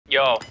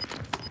Yo,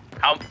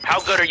 how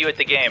good are you at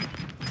the game?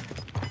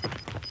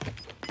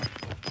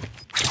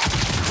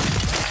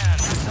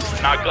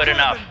 Not good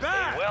enough.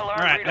 All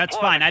right, that's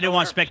fine. I didn't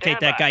want to spectate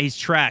that guy. He's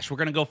trash. We're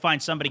going to go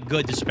find somebody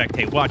good to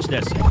spectate. Watch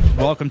this.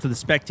 Welcome to the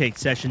spectate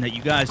session that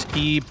you guys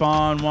keep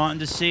on wanting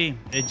to see.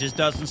 It just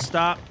doesn't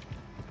stop.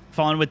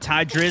 Falling with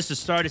Ty Driz to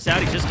start us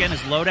out. He's just getting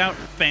his loadout.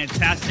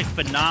 Fantastic,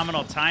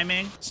 phenomenal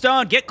timing.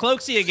 Stone, get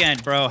Cloaksy again,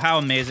 bro. How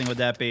amazing would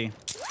that be?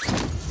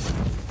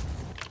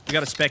 We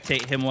got to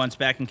spectate him once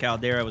back in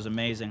Caldera. It was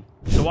amazing.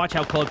 So watch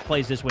how Cloak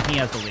plays this when he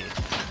has the lead.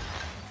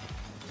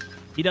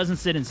 He doesn't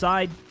sit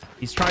inside.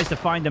 He tries to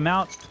find him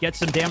out, gets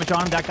some damage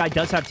on him. That guy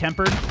does have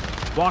Tempered.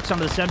 Walks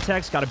onto the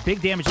Semtex, got a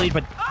big damage lead,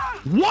 but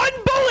one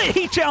bullet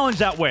he challenged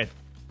that with.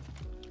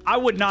 I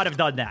would not have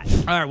done that.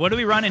 All right, what are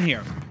we running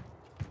here?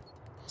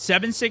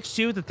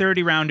 7.62 the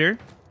 30-rounder.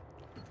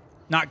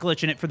 Not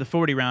glitching it for the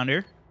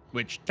 40-rounder,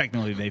 which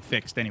technically they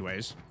fixed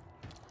anyways.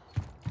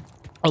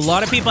 A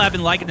lot of people have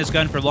been liking this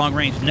gun for long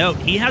range. Note,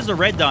 he has the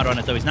red dot on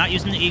it, though. He's not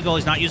using the Eagle.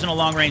 He's not using a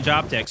long-range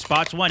optic.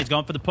 Spots one. He's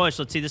going for the push.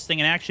 Let's see this thing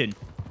in action.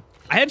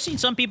 I have seen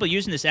some people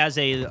using this as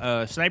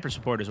a sniper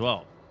support as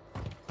well.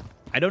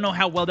 I don't know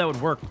how well that would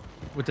work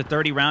with the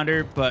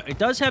 30-rounder, but it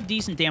does have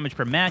decent damage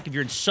per mag. If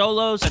you're in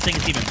solos, I think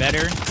it's even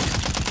better.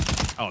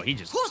 Oh, he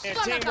just hooked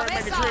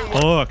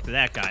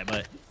that guy,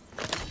 but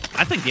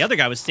I think the other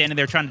guy was standing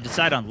there trying to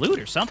decide on loot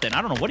or something.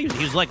 I don't know what he was.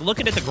 He was like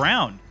looking at the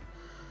ground.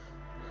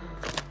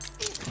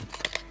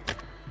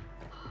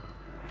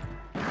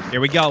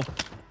 Here we go.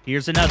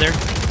 Here's another.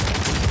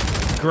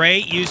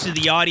 Great use of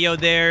the audio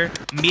there.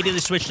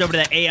 Immediately switched over to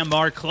that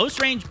AMR. Close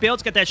range build.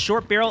 It's got that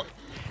short barrel.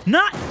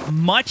 Not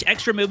much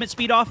extra movement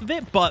speed off of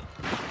it, but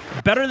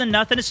better than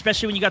nothing,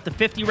 especially when you got the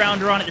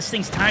 50-rounder on it. This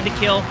thing's time to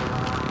kill.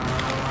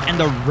 And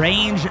the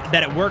range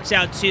that it works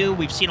out to.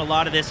 We've seen a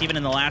lot of this even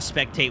in the last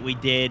spectate we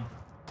did.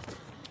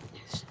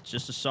 It's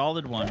just a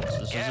solid one.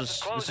 This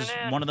is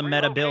one of the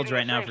meta builds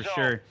right now for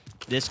sure.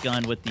 This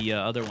gun with the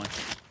other one.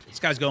 This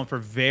guy's going for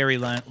very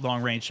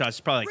long range shots. It's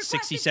probably like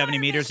 60, 70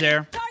 meters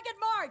there.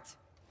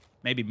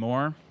 Maybe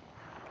more.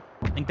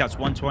 I think that's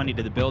 120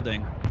 to the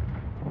building.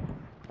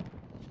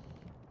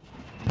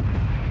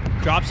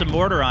 Drops a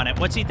mortar on it.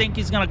 What's he think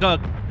he's going to go?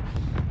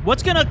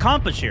 What's going to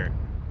accomplish here?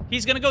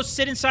 He's going to go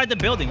sit inside the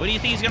building. What do you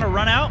think he's going to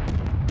run out?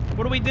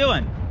 What are we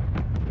doing?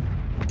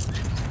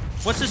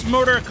 What's this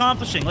mortar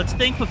accomplishing? Let's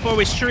think before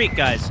we shriek,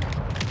 guys.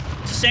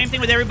 It's the same thing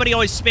with everybody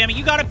always spamming.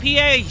 You got a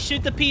PA.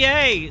 Shoot the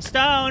PA.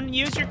 Stone,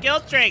 use your kill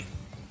streak.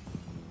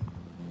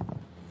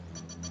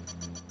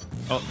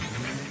 Oh.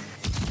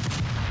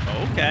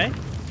 Okay.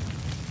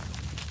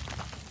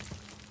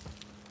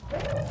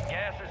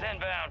 Gas is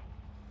inbound.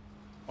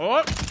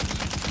 Oh.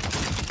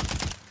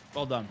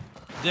 Well done.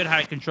 Good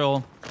height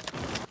control.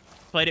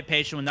 Played it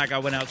patient when that guy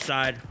went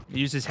outside.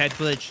 Used his head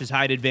glitch, his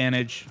height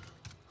advantage.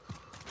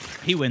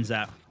 He wins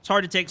that. It's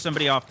hard to take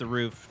somebody off the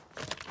roof.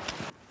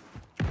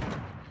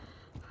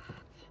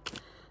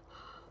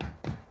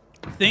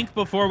 Think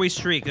before we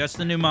streak. That's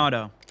the new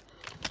motto.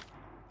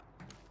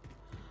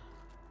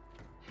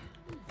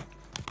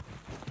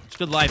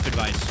 Good life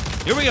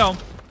advice. Here we go.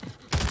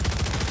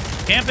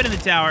 Camping in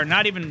the tower.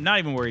 Not even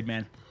worried,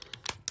 man.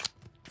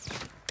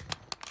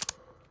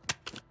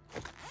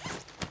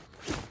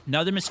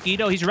 Another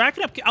mosquito. He's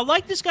racking up. I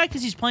like this guy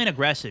because he's playing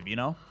aggressive, you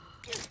know?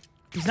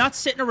 He's not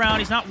sitting around.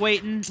 He's not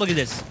waiting. Look at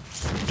this.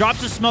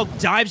 Drops the smoke.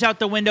 Dives out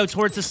the window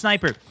towards the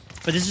sniper.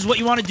 But this is what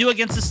you want to do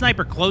against the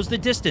sniper. Close the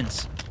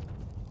distance.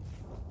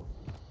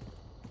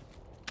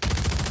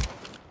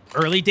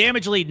 Early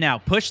damage lead now.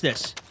 Push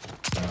this.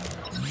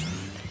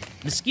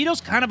 Mosquito's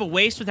kind of a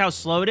waste with how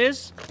slow it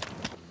is.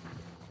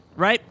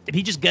 Right? If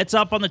he just gets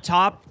up on the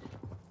top,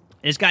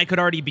 this guy could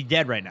already be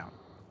dead right now.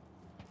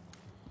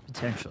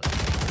 Potentially.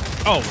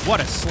 Oh, what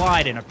a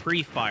slide and a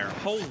pre-fire.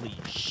 Holy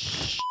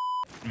sh**,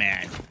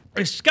 man.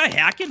 Is this guy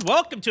hacking?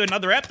 Welcome to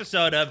another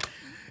episode of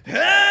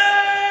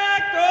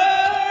Hack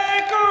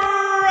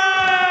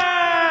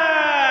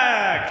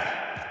Crack!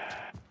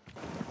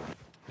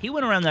 He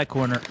went around that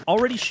corner,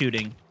 already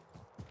shooting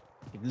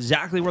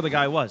exactly where the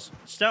guy was.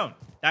 Stone.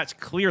 That's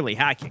clearly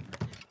hacking,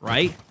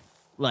 right?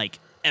 Like,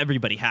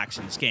 everybody hacks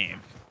in this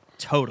game.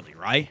 Totally,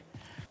 right?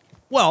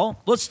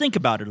 Well, let's think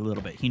about it a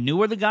little bit. He knew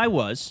where the guy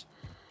was,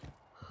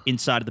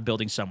 inside of the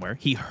building somewhere.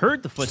 He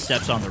heard the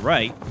footsteps on the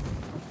right.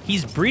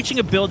 He's breaching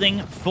a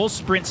building, full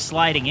sprint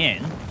sliding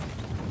in.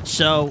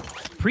 So,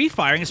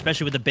 pre-firing,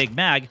 especially with a big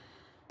mag,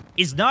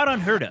 is not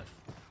unheard of.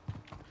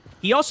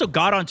 He also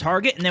got on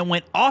target and then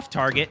went off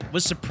target,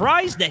 was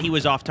surprised that he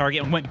was off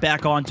target, and went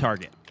back on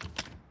target.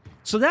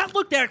 So that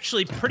looked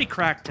actually pretty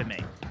cracked to me.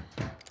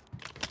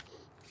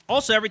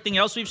 Also, everything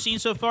else we've seen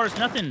so far is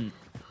nothing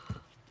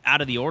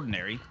out of the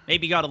ordinary.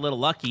 Maybe got a little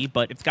lucky,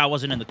 but if the guy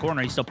wasn't in the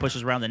corner, he still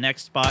pushes around the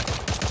next spot.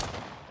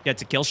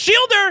 Gets a kill.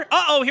 Shielder!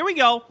 Uh-oh, here we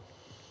go.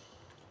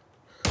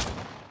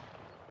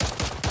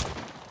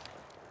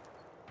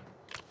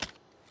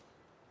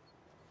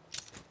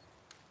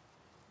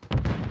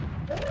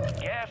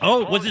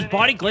 Oh, was his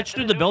body glitched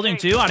through the building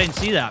too? I didn't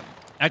see that.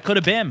 That could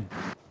have been.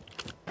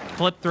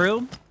 Flip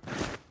through.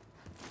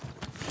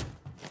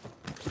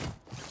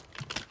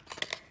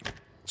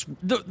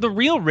 The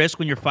real risk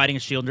when you're fighting a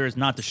shielder is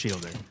not the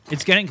shielder.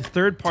 It's getting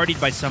third-partied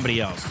by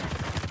somebody else.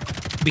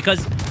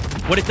 Because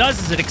what it does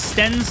is it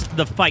extends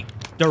the fight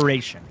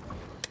duration.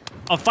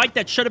 A fight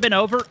that should have been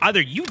over,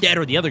 either you dead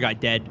or the other guy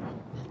dead,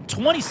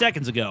 20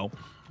 seconds ago,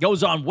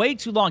 goes on way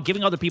too long,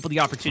 giving other people the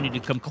opportunity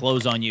to come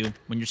close on you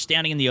when you're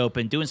standing in the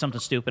open, doing something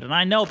stupid. And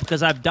I know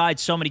because I've died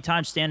so many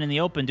times standing in the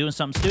open doing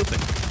something stupid.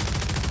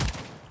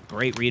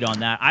 Great read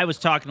on that. I was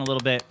talking a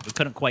little bit. We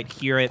couldn't quite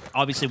hear it.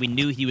 Obviously, we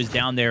knew he was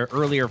down there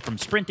earlier from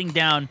sprinting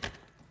down.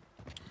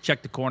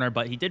 Check the corner,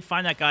 but he did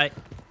find that guy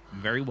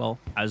very well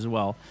as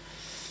well.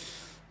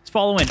 Let's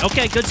follow in.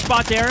 Okay, good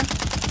spot there.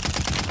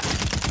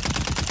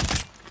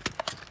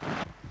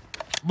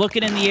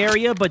 Looking in the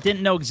area, but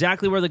didn't know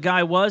exactly where the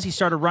guy was. He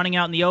started running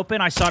out in the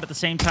open. I saw it at the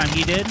same time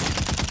he did.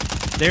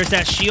 There's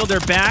that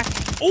shielder back.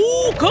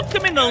 Ooh, cooked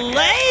him in the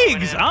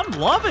legs. I'm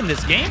loving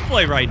this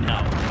gameplay right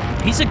now.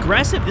 He's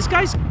aggressive.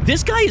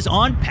 This guy is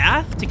on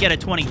path to get a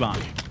 20 bomb.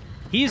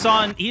 He is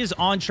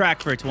on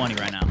track for a 20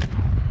 right now.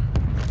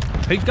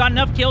 He's got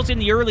enough kills in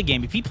the early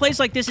game. If he plays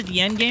like this at the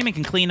end game and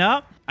can clean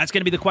up, that's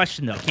going to be the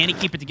question, though. Can he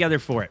keep it together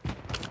for it?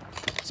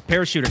 It's a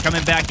parachuter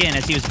coming back in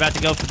as he was about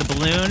to go for the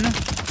balloon.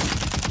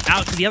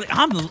 Out to the other.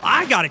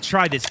 I got to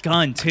try this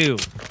gun, too.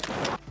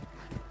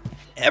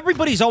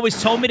 Everybody's always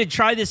told me to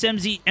try this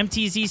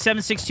MTZ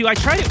 762. I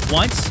tried it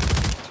once.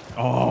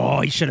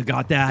 Oh, he should have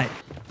got that.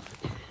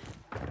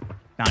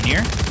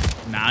 Mountaineer?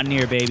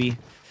 Mountaineer, baby.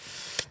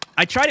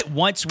 I tried it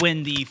once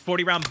when the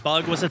 40-round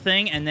bug was a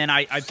thing, and then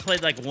I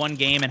played like one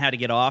game and had to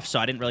get off, so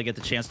I didn't really get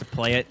the chance to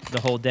play it the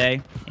whole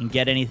day and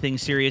get anything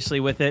seriously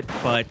with it.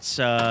 But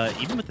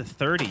even with the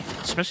 30,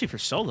 especially for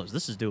solos,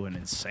 this is doing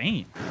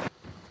insane.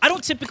 I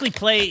don't typically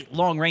play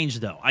long range,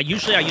 though. I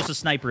use a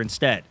sniper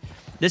instead.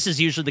 This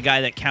is usually the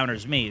guy that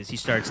counters me, as he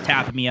starts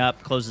tapping me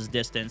up, closes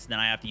distance, then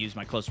I have to use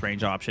my close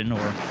range option, or,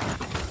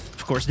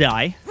 of course,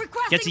 die.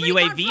 Gets a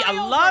UAV.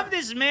 I love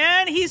this,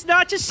 man. He's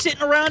not just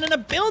sitting around in a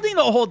building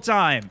the whole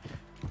time.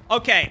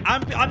 Okay,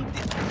 I'm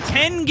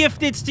 10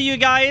 gifteds to you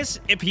guys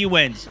if he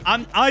wins.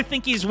 I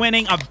think he's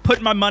winning. I'm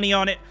putting my money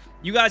on it.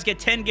 You guys get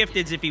 10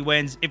 gifteds if he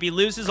wins. If he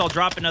loses, I'll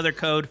drop another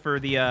code for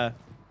the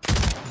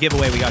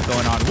giveaway we got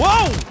going on.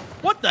 Whoa!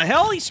 What the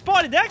hell? He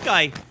spotted that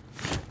guy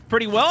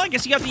pretty well. I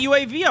guess he got the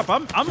UAV up.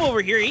 I'm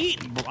over here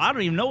eating. I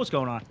don't even know what's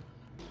going on.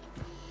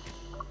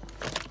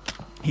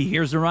 He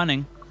hears the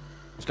running.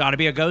 It's got to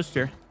be a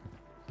ghoster.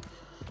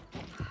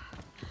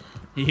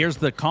 He hears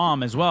the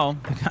comm as well.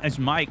 The guy's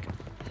mic.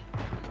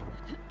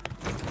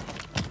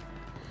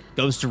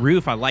 Goes to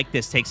roof. I like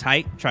this. Takes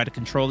height. Try to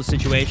control the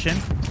situation.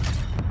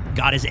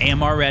 Got his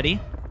AMR ready.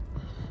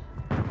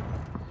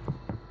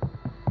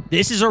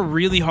 This is a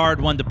really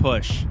hard one to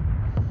push.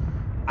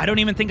 I don't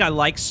even think I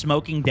like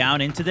smoking down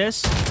into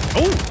this.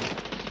 Oh!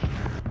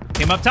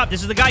 Came up top.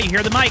 This is the guy. You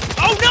hear the mic.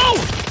 Oh, no!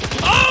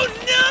 Oh,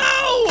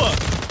 no!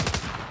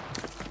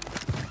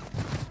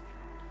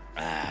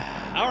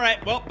 All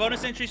right. Well,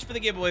 bonus entries for the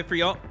giveaway for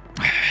y'all.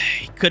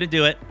 He couldn't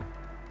do it.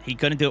 He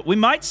couldn't do it. We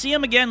might see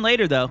him again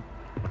later, though.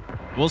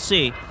 We'll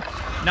see.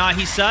 Nah,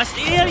 he's sus.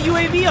 He had a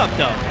UAV up,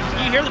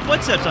 though. You hear the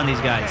footsteps on these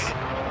guys.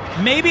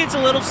 Maybe it's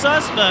a little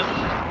sus, but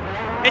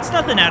it's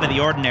nothing out of the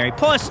ordinary.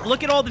 Plus,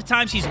 look at all the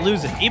times he's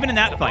losing, even in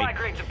that fight.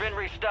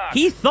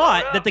 He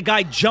thought that the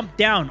guy jumped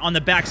down on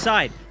the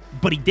backside,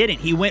 but he didn't.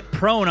 He went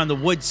prone on the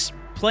wood's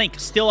plank,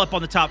 still up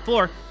on the top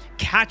floor,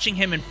 catching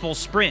him in full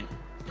sprint.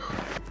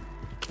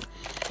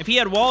 If he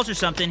had walls or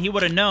something, he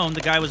would have known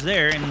the guy was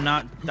there and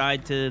not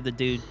died to the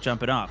dude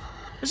jumping off.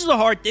 This is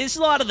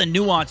a lot of the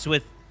nuance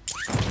with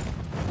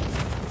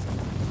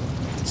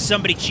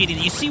somebody cheating.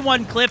 You see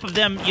one clip of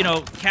them, you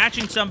know,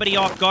 catching somebody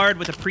off guard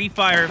with a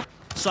pre-fire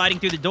sliding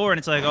through the door, and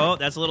it's like, oh,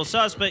 that's a little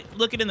sus, but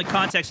look at it in the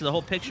context of the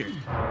whole picture.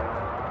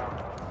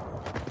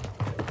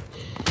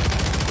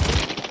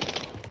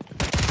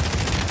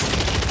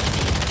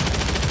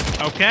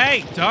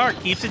 Okay, Dark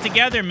keeps it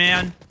together,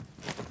 man.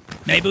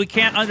 Maybe we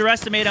can't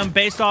underestimate him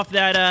based off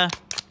that,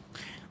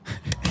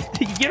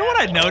 You know what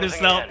I noticed,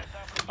 though?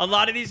 A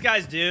lot of these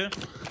guys do.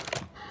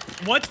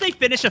 Once they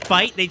finish a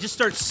fight, they just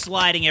start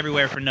sliding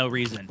everywhere for no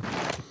reason.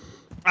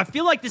 I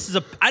feel like this is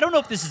I don't know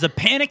if this is a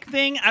panic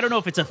thing. I don't know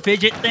if it's a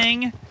fidget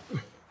thing.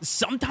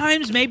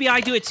 Sometimes maybe I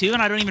do it too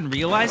and I don't even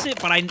realize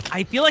it, but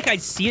I feel like I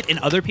see it in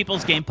other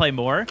people's gameplay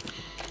more.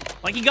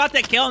 Like he got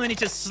that kill and then he's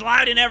just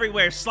sliding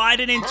everywhere,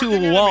 sliding into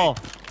a wall.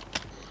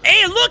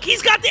 Hey, look,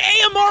 he's got the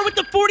AMR with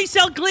the 40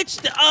 cell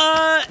glitched.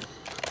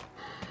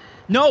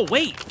 No,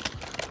 wait.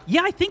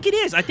 Yeah, I think it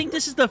is. I think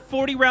this is the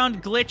 40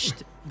 round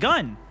glitched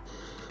gun.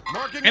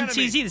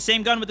 MTZ, the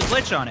same gun with the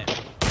glitch on it.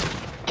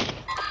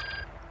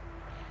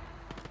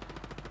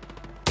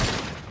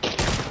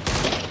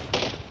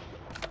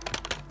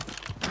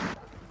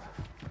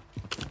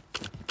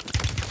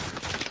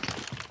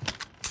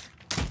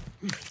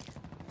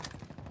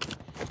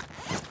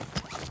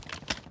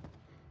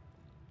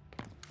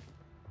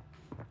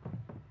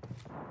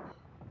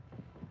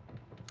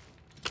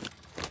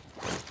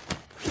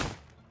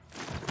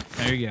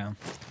 There you go.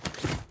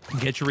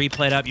 Get your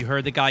replay up. You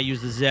heard the guy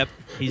use the zip.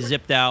 He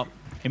zipped out.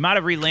 He might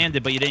have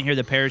re-landed, but you didn't hear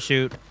the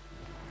parachute.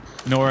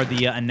 nor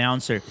the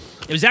announcer.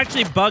 It was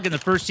actually a bug in the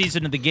first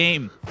season of the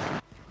game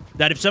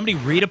that if somebody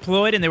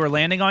redeployed and they were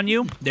landing on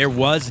you, there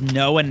was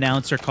no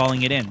announcer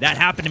calling it in. That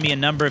happened to me a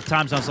number of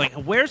times. I was like,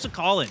 where's the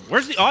call-in?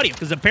 Where's the audio?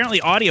 Because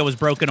apparently audio was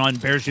broken on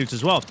parachutes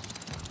as well.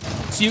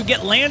 So you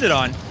get landed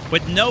on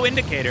with no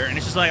indicator, and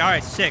it's just like, all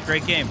right, sick,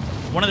 great game.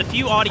 One of the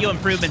few audio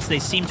improvements they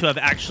seem to have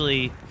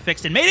actually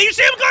fixed and made it. You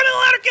see him climbing the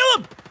ladder, kill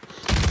him!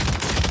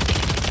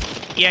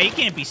 Yeah, you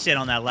can't be sitting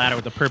on that ladder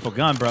with a purple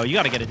gun, bro. You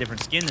got to get a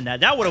different skin than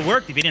that. That would have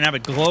worked if you didn't have a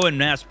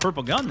glowing ass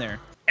purple gun there.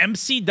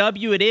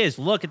 MCW it is.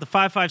 Look at the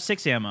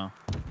 5.56 ammo.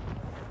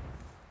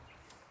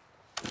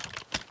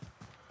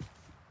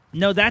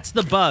 No, that's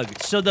the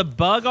bug. So the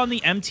bug on the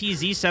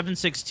MTZ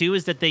 762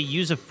 is that they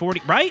use a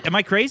 40... Right? Am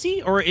I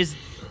crazy? Or is...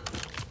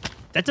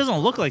 That doesn't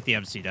look like the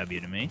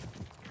MCW to me.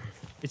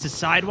 It's a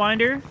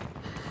Sidewinder.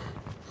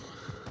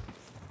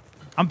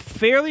 I'm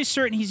fairly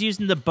certain he's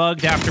using the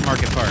bugged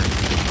aftermarket part.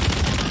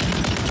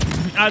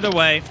 Either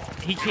way,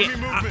 he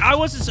can't... I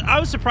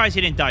was surprised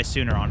he didn't die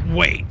sooner on.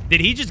 Wait,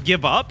 did he just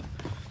give up?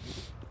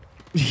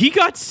 He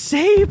got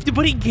saved,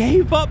 but he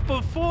gave up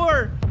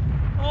before.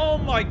 Oh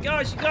my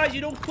gosh, you guys, you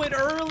don't quit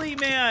early,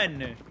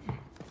 man.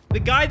 The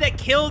guy that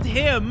killed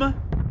him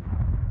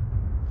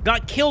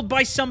got killed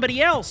by somebody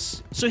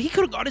else. So he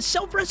could have got his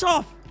self-res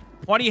off.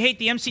 Why do you hate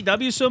the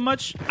MCW so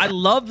much? I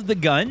love the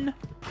gun,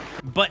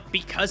 but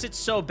because it's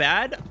so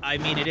bad, I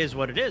mean, it is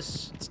what it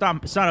is. It's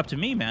not up to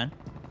me, man.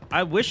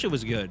 I wish it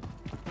was good.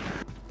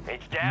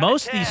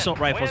 Most of these assault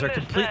rifles are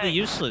completely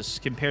useless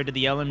compared to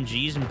the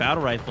LMGs and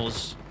battle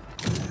rifles.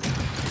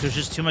 There's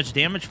just too much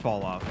damage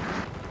fall off.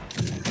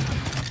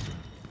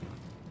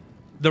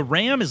 The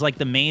RAM is like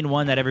the main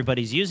one that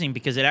everybody's using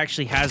because it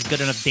actually has good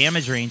enough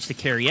damage range to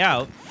carry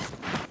out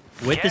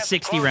with the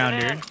 60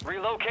 rounder.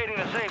 Relocating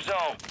the safe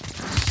zone.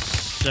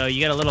 So you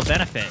get a little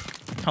benefit.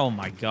 Oh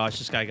my gosh,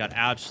 this guy got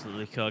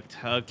absolutely cooked.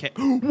 Okay.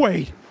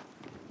 Wait.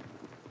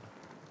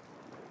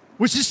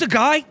 Was this the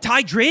guy?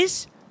 Ty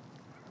Driz?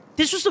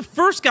 This was the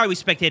first guy we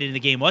spectated in the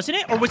game, wasn't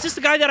it? Or was this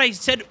the guy that I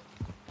said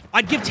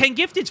I'd give 10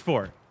 gifteds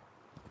for?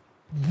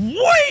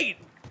 Wait!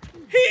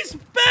 He's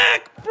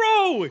back,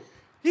 bro!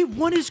 He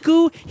won his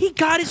goo. He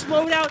got his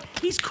loadout.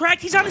 He's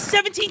cracked. He's on a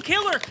 17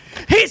 killer.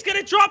 He's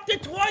gonna drop to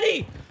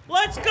 20.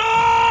 Let's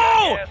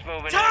go!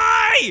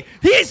 Ty!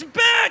 He's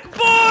back,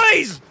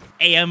 boys!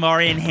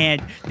 AMR in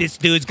hand. This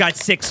dude's got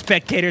 6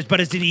 spectators, but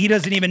he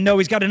doesn't even know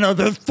he's got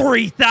another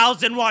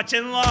 3,000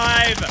 watching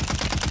live.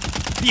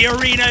 The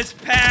arena's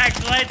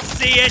packed. Let's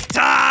see it,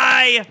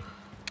 Ty!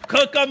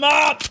 Cook him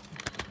up!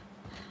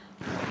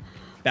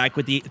 Back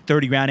with the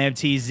 30-round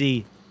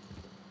MTZ.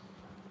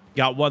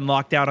 Got one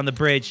locked out on the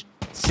bridge.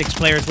 6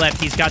 players left.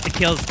 He's got the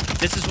kills.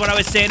 This is what I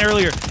was saying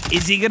earlier.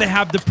 Is he going to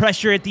have the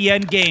pressure at the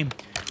end game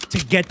to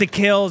get the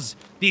kills?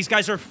 These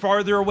guys are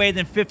farther away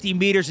than 50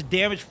 meters. The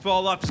damage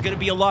fall off is going to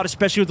be a lot,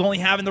 especially with only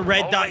having the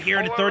red dot here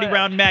in a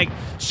 30-round mag.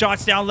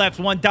 Shots down left.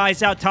 One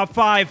dies out. Top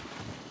 5.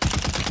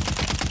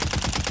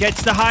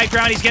 Gets the high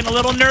ground. He's getting a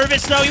little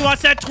nervous, though. He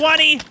wants that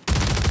 20.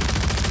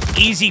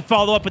 Easy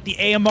follow-up with the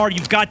AMR.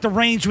 You've got the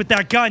range with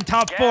that gun.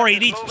 Top 4. He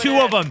needs 2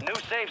 of them. New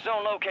safe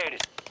zone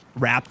located.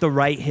 Wrap the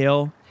right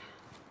hill.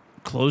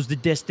 Close the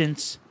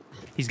distance.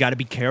 He's got to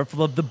be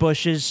careful of the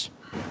bushes.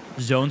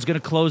 Zone's going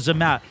to close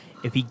them out.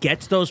 If he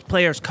gets those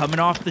players coming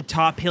off the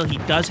top hill, he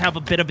does have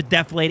a bit of a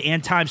deflate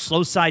and time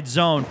slow side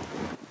zone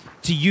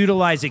to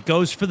utilize it.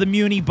 Goes for the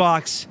Muni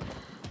box.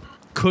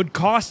 Could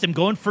cost him.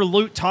 Going for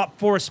loot, top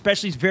 4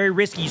 especially is very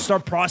risky. You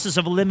start process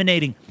of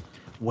eliminating.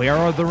 Where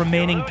are the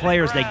remaining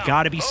players? They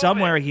got to be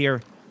somewhere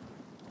here.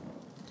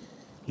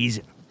 He's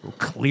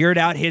cleared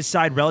out his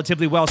side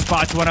relatively well.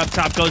 Spots one up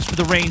top, goes for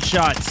the range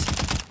shots.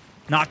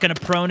 Not going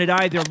to prone it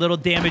either. A little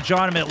damage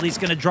on him. At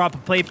least going to drop a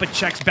plate, but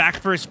checks back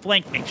for his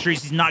flank. Make sure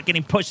he's not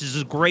getting pushed. This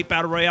is a great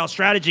Battle Royale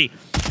strategy.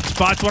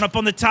 Spots one up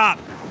on the top.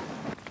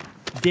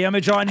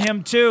 Damage on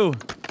him, too.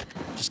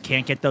 Just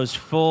can't get those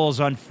fulls,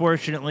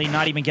 unfortunately.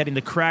 Not even getting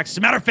the cracks. As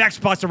a matter of fact,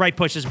 spots the right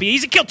pushes. Be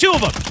easy kill 2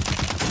 of them.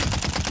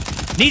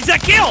 Needs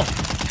that kill.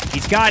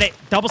 He's got it.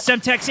 Double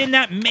Semtex in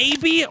that,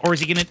 maybe? Or is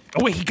he going to...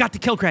 Oh, wait, he got the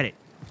kill credit.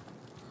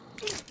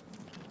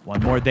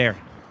 One more there.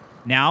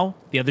 Now,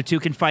 the other 2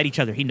 can fight each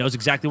other. He knows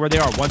exactly where they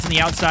are. One's on the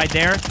outside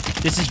there.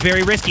 This is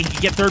very risky. He can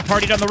get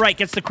third-partied on the right.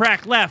 Gets the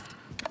crack left.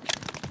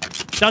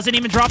 Doesn't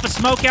even drop a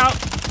smoke out.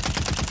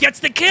 Gets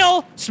the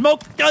kill.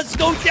 Smoke does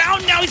go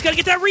down. Now he's got to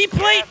get that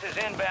replay.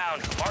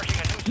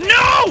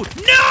 No!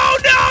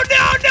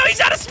 No!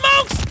 He's out of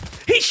smokes!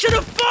 He should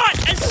have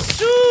fought as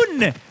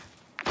soon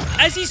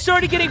as he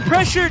started getting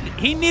pressured.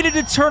 He needed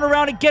to turn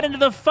around and get into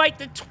the fight.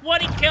 The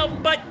 20 kill,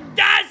 but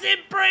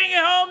doesn't bring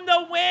home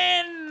the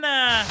win.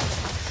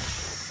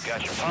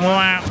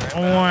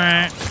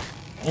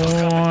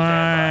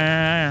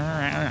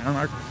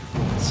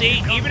 See,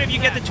 even if you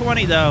get the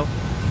 20, though,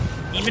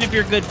 even if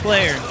you're a good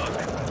player,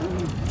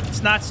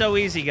 it's not so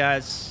easy,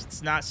 guys.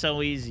 It's not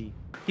so easy.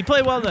 He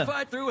played well, though.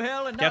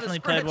 Definitely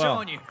played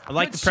well. I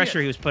like the pressure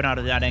he was putting out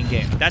of that end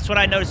game. That's what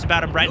I noticed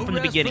about him right from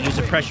the beginning. He was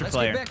a pressure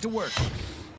player.